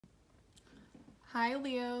Hi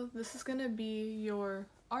Leo, this is going to be your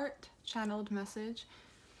art channeled message.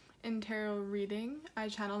 In tarot reading, I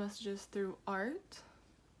channel messages through art.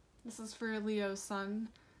 This is for Leo Sun,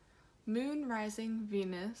 Moon, Rising,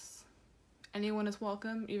 Venus. Anyone is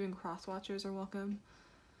welcome, even cross-watchers are welcome.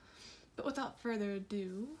 But without further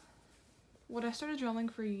ado, what I started drawing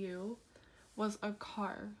for you was a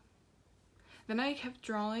car. Then I kept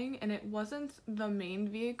drawing and it wasn't the main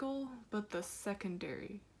vehicle, but the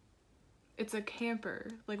secondary. It's a camper,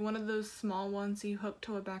 like one of those small ones you hook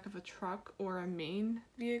to the back of a truck or a main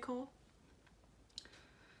vehicle.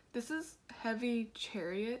 This is heavy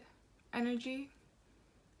chariot energy.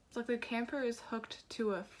 It's like the camper is hooked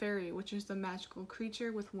to a fairy, which is the magical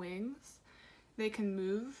creature with wings. They can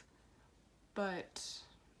move, but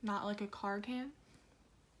not like a car can.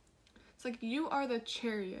 It's like you are the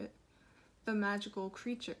chariot, the magical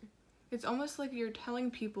creature. It's almost like you're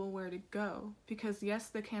telling people where to go, because yes,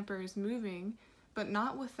 the camper is moving, but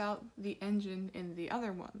not without the engine in the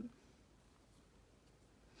other one.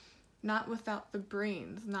 Not without the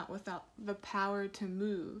brains, not without the power to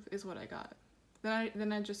move is what I got.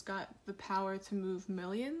 Then I just got the power to move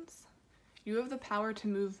millions. You have the power to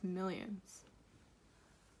move millions.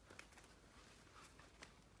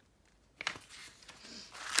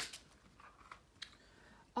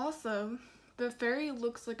 Also, the fairy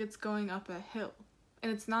looks like it's going up a hill,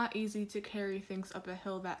 and it's not easy to carry things up a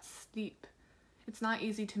hill that steep. It's not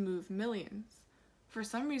easy to move millions. For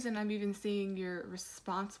some reason, I'm even seeing you're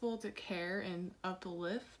responsible to care and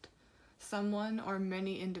uplift someone or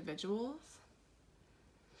many individuals.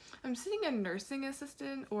 I'm seeing a nursing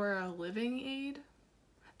assistant or a living aid,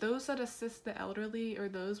 those that assist the elderly or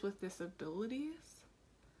those with disabilities.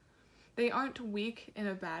 They aren't weak in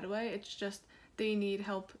a bad way, it's just they need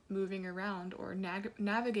help moving around or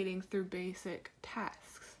navigating through basic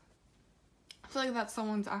tasks. I feel like that's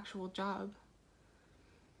someone's actual job.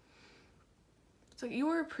 So you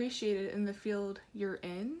are appreciated in the field you're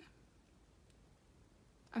in.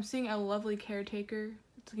 I'm seeing a lovely caretaker.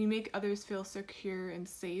 It's like you make others feel secure and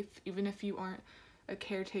safe, even if you aren't a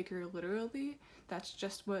caretaker literally. That's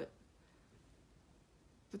just what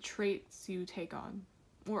the traits you take on,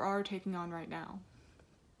 or are taking on right now.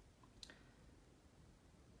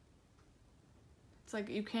 It's like,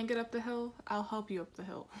 you can't get up the hill, I'll help you up the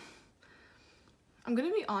hill. I'm gonna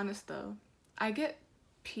be honest though, I get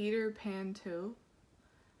Peter Pan too.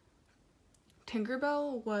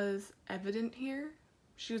 Tinkerbell was evident here.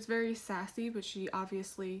 She was very sassy, but she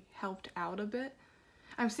obviously helped out a bit.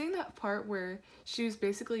 I'm seeing that part where she was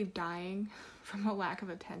basically dying from a lack of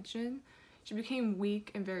attention. She became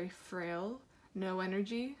weak and very frail, no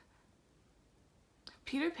energy.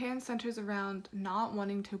 Peter Pan centers around not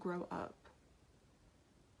wanting to grow up.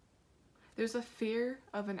 There's a fear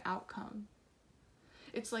of an outcome.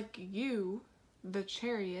 It's like you, the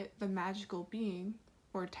chariot, the magical being,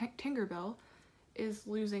 or Tinkerbell, is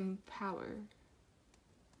losing power.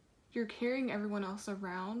 You're carrying everyone else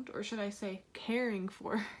around, or should I say caring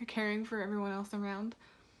for everyone else around.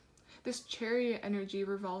 This chariot energy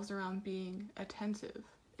revolves around being attentive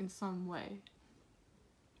in some way.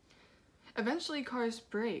 Eventually cars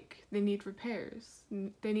break, they need repairs,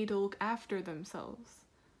 they need to look after themselves.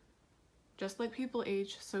 Just like people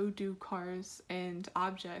age, so do cars and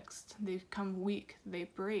objects. They become weak, they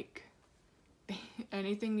break.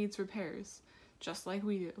 Anything needs repairs, just like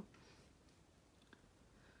we do.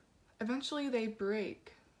 Eventually they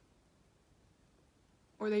break,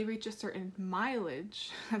 or they reach a certain mileage.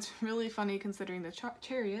 That's really funny considering the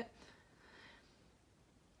chariot.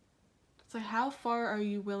 It's like, how far are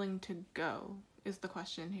you willing to go is the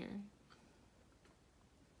question here.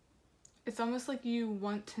 It's almost like you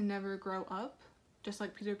want to never grow up, just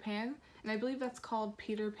like Peter Pan, and I believe that's called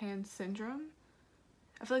Peter Pan syndrome.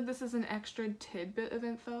 I feel like this is an extra tidbit of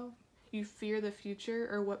info. You fear the future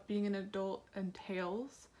or what being an adult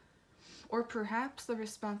entails, or perhaps the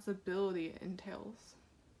responsibility it entails.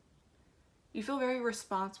 You feel very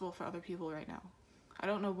responsible for other people right now. I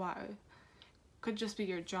don't know why. Could just be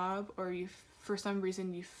your job, or for some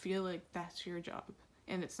reason you feel like that's your job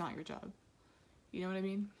and it's not your job. You know what I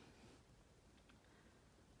mean?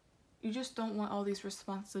 You just don't want all these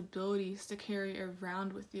responsibilities to carry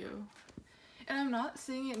around with you. And I'm not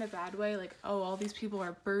seeing it in a bad way, like, oh, all these people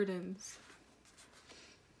are burdens.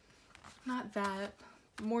 Not that.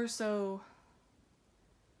 More so,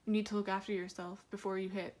 you need to look after yourself before you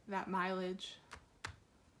hit that mileage.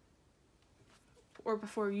 Or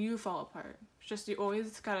before you fall apart. It's just you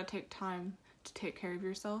always gotta take time to take care of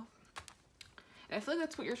yourself. And I feel like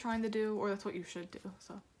that's what you're trying to do, or that's what you should do,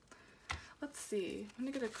 so. Let's see, I'm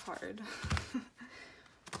gonna get a card.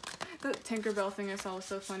 That Tinkerbell thing I saw was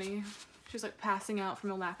so funny. She's like passing out from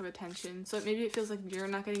a lack of attention. So maybe it feels like you're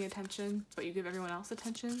not getting attention, but you give everyone else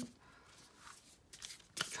attention.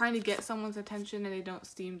 Trying to get someone's attention and they don't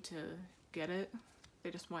seem to get it.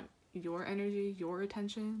 They just want your energy, your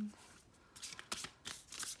attention.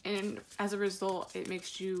 And as a result, it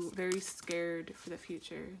makes you very scared for the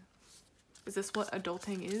future. Is this what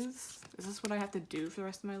adulting is? Is this what I have to do for the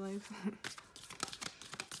rest of my life?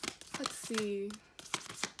 Let's see.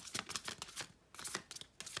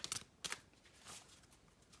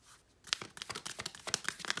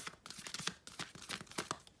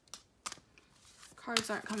 Cards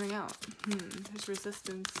aren't coming out. There's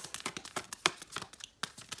resistance.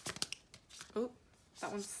 Oh,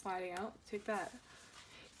 that one's sliding out. Take that.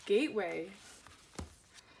 Gateway.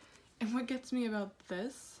 And what gets me about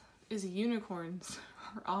this is unicorns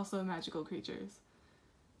are also magical creatures,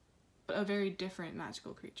 but a very different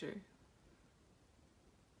magical creature.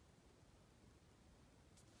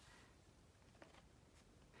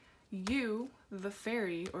 You, the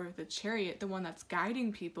fairy or the chariot, the one that's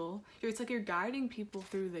guiding people, it's like you're guiding people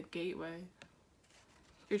through the gateway.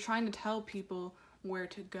 You're trying to tell people where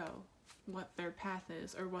to go, what their path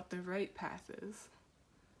is, or what the right path is.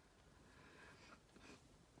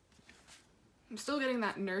 I'm still getting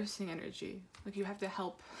that nursing energy. Like you have to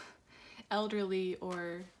help elderly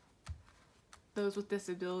or those with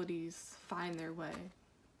disabilities find their way,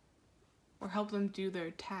 or help them do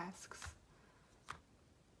their tasks.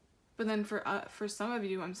 But then for some of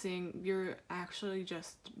you, I'm seeing you're actually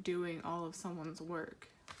just doing all of someone's work.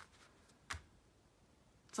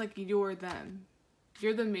 It's like you're them.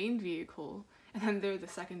 You're the main vehicle, and then they're the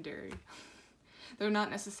secondary. They're not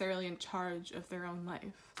necessarily in charge of their own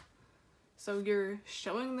life. So you're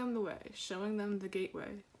showing them the way, showing them the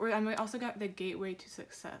gateway. Or I might also got the gateway to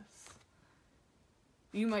success.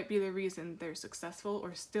 You might be the reason they're successful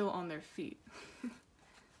or still on their feet.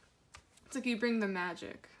 It's like you bring the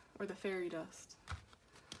magic or the fairy dust.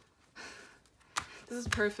 This is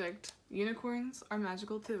perfect. Unicorns are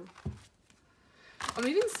magical too. I'm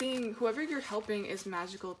even seeing whoever you're helping is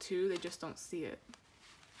magical too, they just don't see it.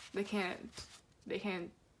 They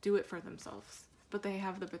can't do it for themselves, but they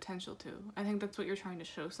have the potential to. I think that's what you're trying to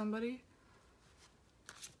show somebody.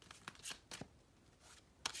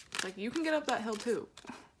 Like, you can get up that hill too.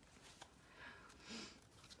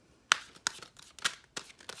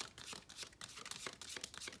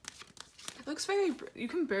 It looks very, you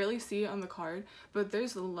can barely see it on the card, but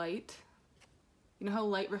there's light. You know how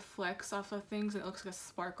light reflects off of things and it looks like a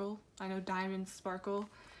sparkle? I know diamonds sparkle.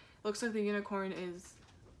 It looks like the unicorn is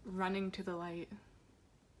running to the light.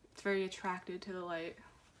 It's very attracted to the light.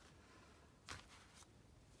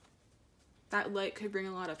 That light could bring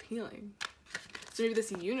a lot of healing. So maybe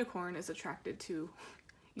this unicorn is attracted to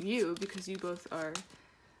you because you both are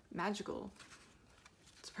magical.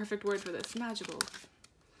 It's a perfect word for this, magical.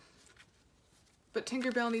 But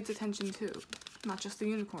Tinkerbell needs attention too, not just the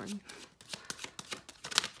unicorn.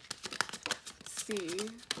 Let's see.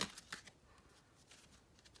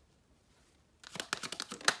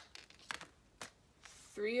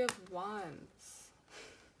 Three of Wands.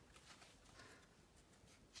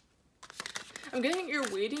 I'm getting you're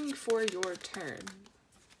waiting for your turn.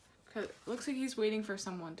 Cause it looks like he's waiting for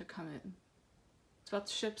someone to come in. It's about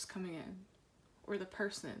the ships coming in. Or the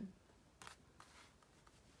person.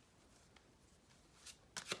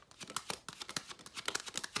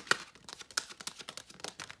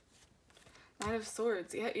 Nine of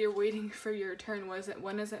Swords. Yeah, you're waiting for your turn.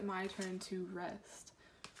 When is it my turn to rest?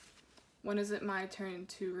 When is it my turn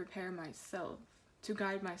to repair myself? To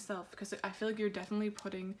guide myself? Because I feel like you're definitely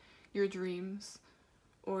putting your dreams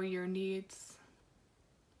or your needs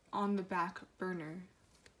on the back burner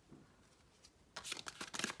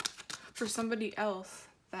for somebody else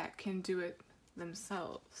that can do it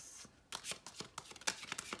themselves.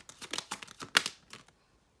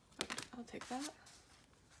 Okay, I'll take that.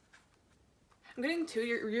 I'm getting two,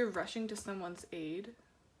 you're rushing to someone's aid.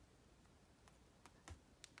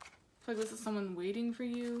 I feel like this is someone waiting for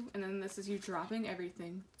you, and then this is you dropping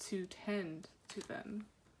everything to tend to them.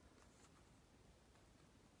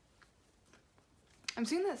 I'm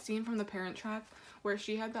seeing that scene from The Parent Trap where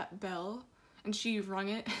she had that bell and she rung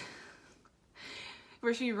it.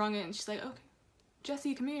 Where she rung it and she's like, okay,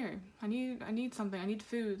 Jesse, come here. I need something. I need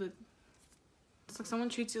food. It's like someone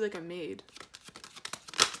treats you like a maid.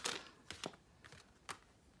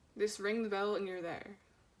 Just ring the bell and you're there.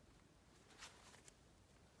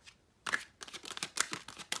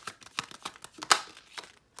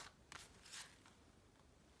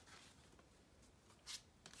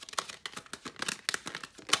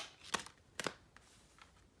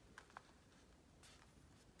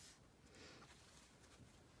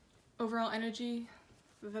 overall energy,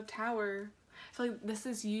 the Tower. I feel like this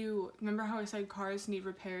is you. Remember how I said cars need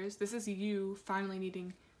repairs? This is you finally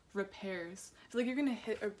needing repairs. I feel like you're gonna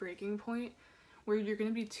hit a breaking point where you're gonna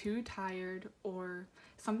be too tired, or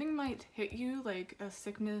something might hit you, like a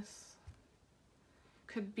sickness,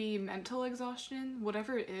 could be mental exhaustion,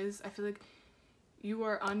 whatever it is. I feel like you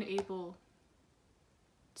are unable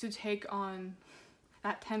to take on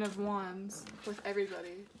that 10 of Wands with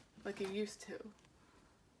everybody like you used to.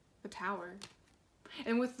 The Tower.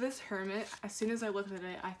 And with this Hermit, as soon as I looked at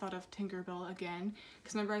it, I thought of Tinkerbell again.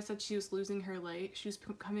 Because remember I said she was losing her light? She was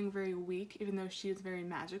becoming very weak, even though she was very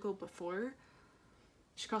magical before.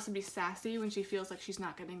 She can also be sassy when she feels like she's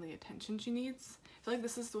not getting the attention she needs. I feel like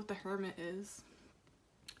this is what the Hermit is.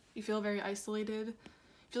 You feel very isolated. You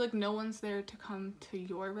feel like no one's there to come to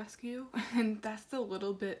your rescue. And that's the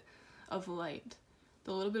little bit of light.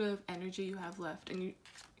 The little bit of energy you have left. And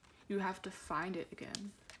you have to find it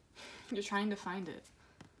again. You're trying to find it.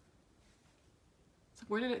 It's like,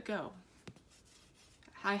 where did it go?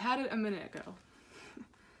 I had it a minute ago.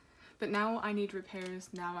 But now I need repairs.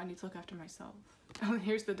 Now I need to look after myself. Oh,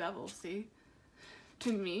 here's the Devil, see?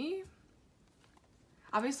 To me,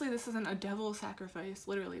 obviously this isn't a devil sacrifice,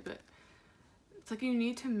 literally, but it's like you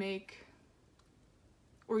need to make,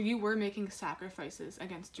 or you were making sacrifices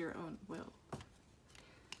against your own will.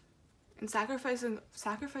 And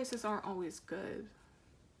sacrifices aren't always good.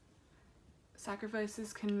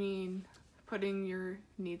 Sacrifices can mean putting your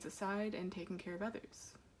needs aside and taking care of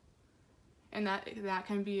others. And that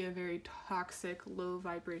can be a very toxic, low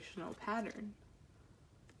vibrational pattern.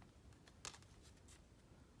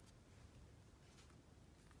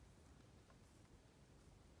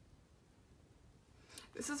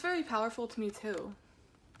 This is very powerful to me too.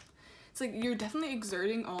 It's like you're definitely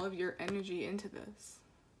exerting all of your energy into this.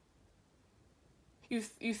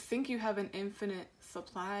 You think you have an infinite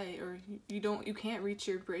supply, or you can't reach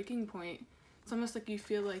your breaking point. It's almost like you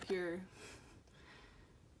feel like you're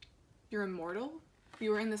immortal.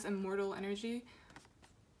 You are in this immortal energy,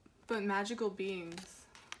 but magical beings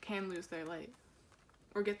can lose their light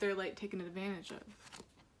or get their light taken advantage of.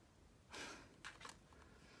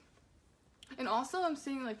 And also I'm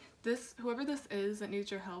seeing like this, whoever this is that needs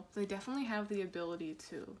your help, they definitely have the ability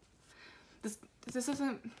to. This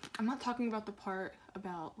isn't, I'm not talking about the part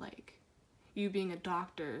about like you being a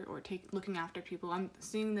doctor or looking after people. I'm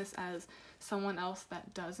seeing this as someone else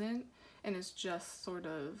that doesn't and is just sort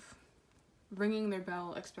of ringing their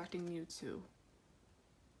bell expecting you to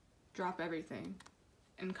drop everything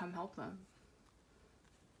and come help them.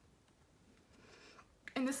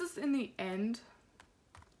 And this is in the end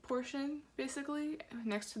portion, basically,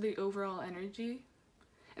 next to the overall energy.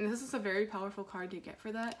 And this is a very powerful card to get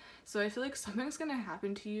for that. So I feel like something's gonna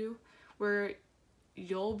happen to you where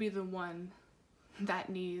you'll be the one that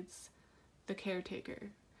needs the caretaker.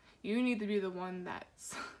 You need to be the one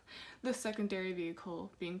that's the secondary vehicle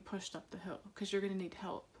being pushed up the hill because you're gonna need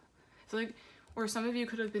help. So like, or some of you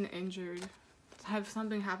could have been injured, have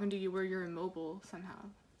something happen to you where you're immobile somehow.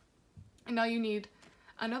 And now you need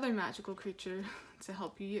another magical creature to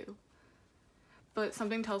help you. But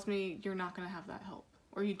something tells me you're not gonna have that help.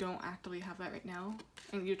 Or you don't actively have that right now,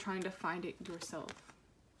 and you're trying to find it yourself.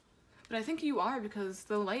 But I think you are, because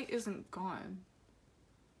the light isn't gone.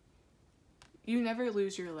 You never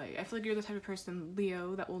lose your light. I feel like you're the type of person,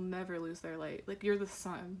 Leo, that will never lose their light. Like, you're the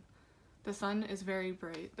sun. The sun is very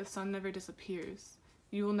bright. The sun never disappears.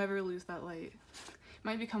 You will never lose that light. It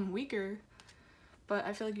might become weaker, but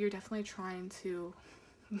I feel like you're definitely trying to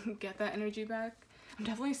get that energy back. I'm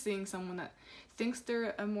definitely seeing someone that thinks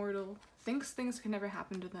they're immortal, thinks things can never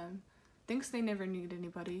happen to them, thinks they never need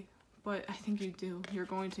anybody, but I think you do. You're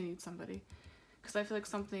going to need somebody, because I feel like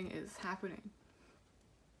something is happening.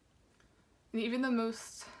 And even the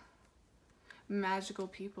most magical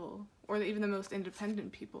people, or even the most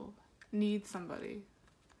independent people, need somebody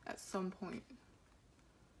at some point.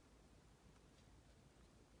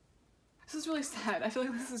 This is really sad. I feel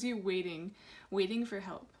like this is you waiting for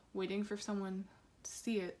help, waiting for someone to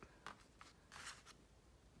see it.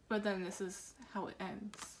 But then this is how it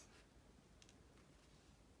ends.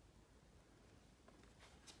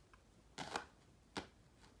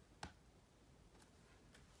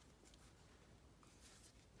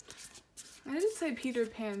 I didn't say Peter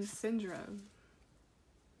Pan syndrome.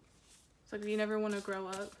 It's like you never want to grow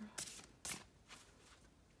up.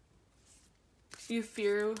 You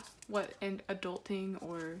fear what adulting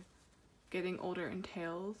or getting older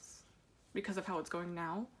entails because of how it's going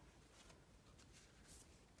now.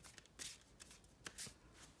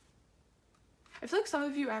 I feel like some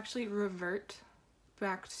of you actually revert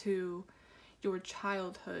back to your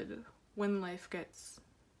childhood when life gets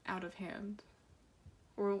out of hand,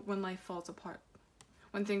 or when life falls apart,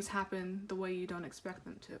 when things happen the way you don't expect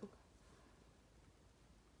them to.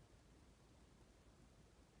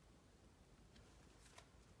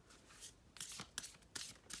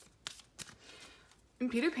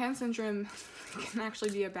 And Peter Pan syndrome can actually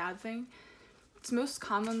be a bad thing. It's most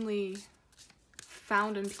commonly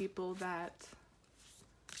found in people that,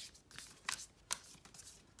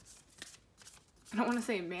 I don't want to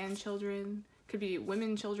say man children, could be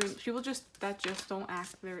women children, people that just don't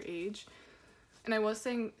act their age. And I was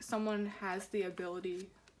saying someone has the ability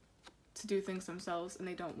to do things themselves and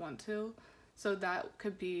they don't want to. So that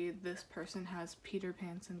could be this person has Peter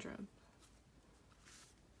Pan syndrome.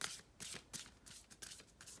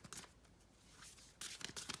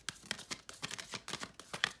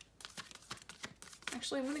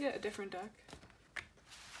 Actually, I'm going to get a different deck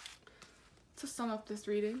to sum up this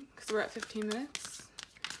reading, because we're at 15 minutes.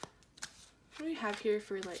 What do we have here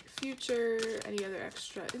for like future, any other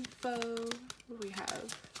extra info? What do we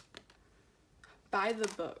have? By the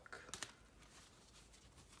book.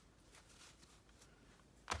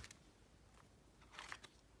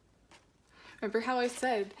 Remember how I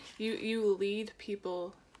said you lead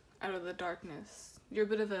people out of the darkness. You're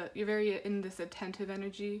very in this attentive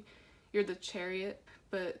energy. You're the chariot,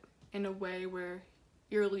 but in a way where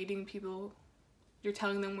you're leading people, you're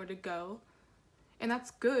telling them where to go. And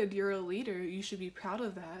that's good, you're a leader, you should be proud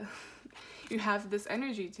of that. You have this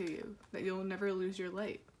energy to you, that you'll never lose your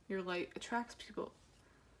light. Your light attracts people.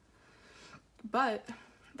 But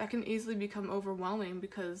that can easily become overwhelming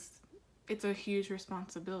because it's a huge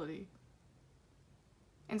responsibility.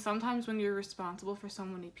 And sometimes when you're responsible for so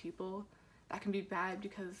many people, that can be bad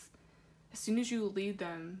because as soon as you lead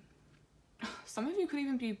them, some of you could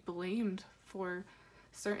even be blamed for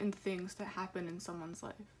certain things that happen in someone's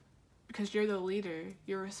life. Because you're the leader,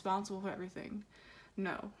 you're responsible for everything.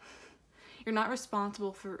 No. You're not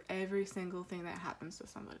responsible for every single thing that happens to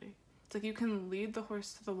somebody. It's like you can lead the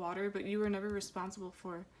horse to the water, but you are never responsible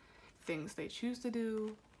for things they choose to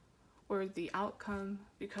do or the outcome,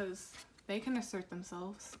 because they can assert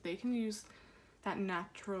themselves. They can use that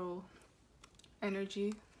natural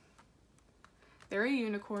energy. They're a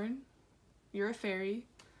unicorn. You're a fairy.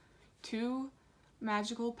 Two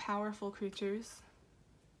magical, powerful creatures,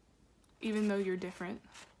 even though you're different.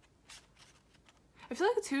 I feel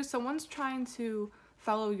like too, someone's trying to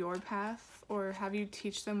follow your path or have you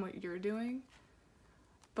teach them what you're doing,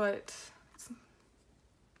 but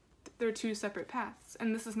they're two separate paths,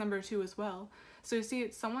 and this is number 2 as well. So you see,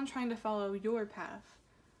 it's someone trying to follow your path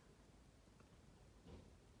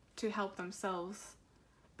to help themselves,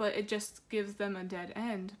 but it just gives them a dead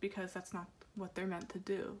end because that's not what they're meant to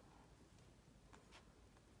do.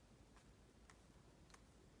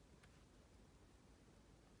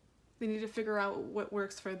 They need to figure out what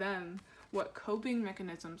works for them, what coping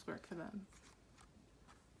mechanisms work for them.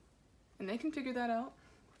 And they can figure that out.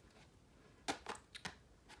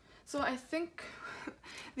 So I think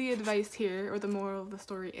the advice here, or the moral of the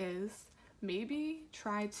story, is maybe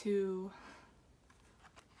try to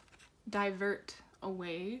divert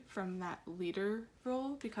away from that leader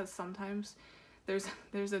role, because sometimes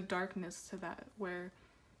there's a darkness to that where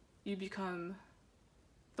you become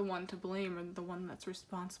the one to blame or the one that's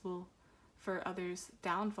responsible for others'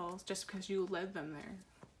 downfalls just because you led them there.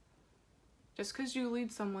 Just because you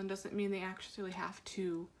lead someone doesn't mean they actually have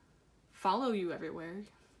to follow you everywhere.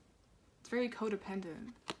 It's very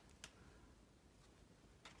codependent.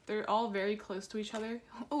 They're all very close to each other.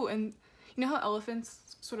 Oh, and you know how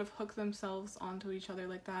elephants sort of hook themselves onto each other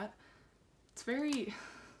like that? It's very,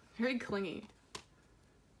 very clingy.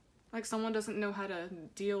 Like someone doesn't know how to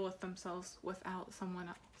deal with themselves without someone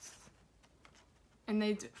else. And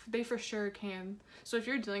they for sure can. So if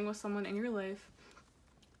you're dealing with someone in your life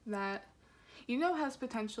that you know has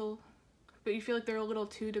potential, but you feel like they're a little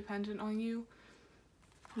too dependent on you,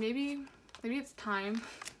 maybe it's time.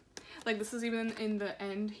 Like this is even in the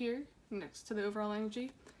end here, next to the overall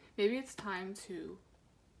energy. Maybe it's time to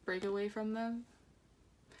break away from them,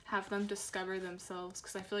 have them discover themselves,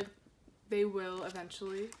 because I feel like they will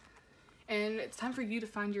eventually. And it's time for you to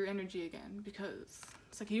find your energy again, because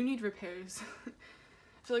it's like you need repairs.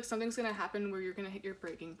 I feel like something's gonna happen where you're gonna hit your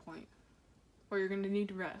breaking point, where you're gonna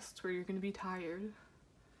need rest, where you're gonna be tired,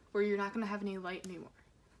 where you're not gonna have any light anymore.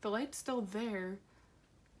 The light's still there.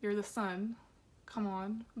 You're the sun. Come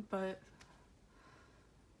on, but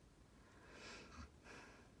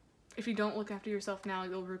if you don't look after yourself now,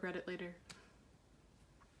 you'll regret it later.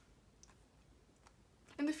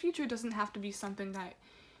 And the future doesn't have to be something that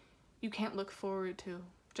you can't look forward to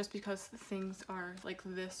just because things are like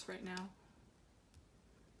this right now.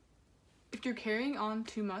 if you're carrying on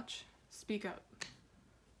too much, speak up.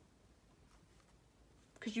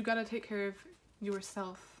 Because you gotta take care of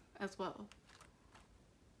yourself as well.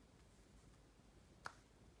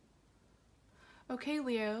 Okay,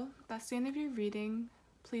 Leo, that's the end of your reading.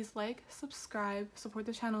 Please like, subscribe, support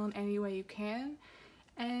the channel in any way you can,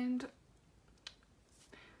 and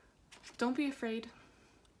don't be afraid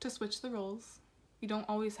to switch the roles. You don't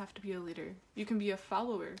always have to be a leader. You can be a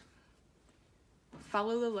follower.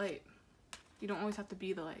 Follow the light. You don't always have to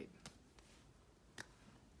be the light.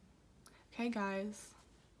 Okay, guys.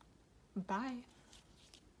 Bye.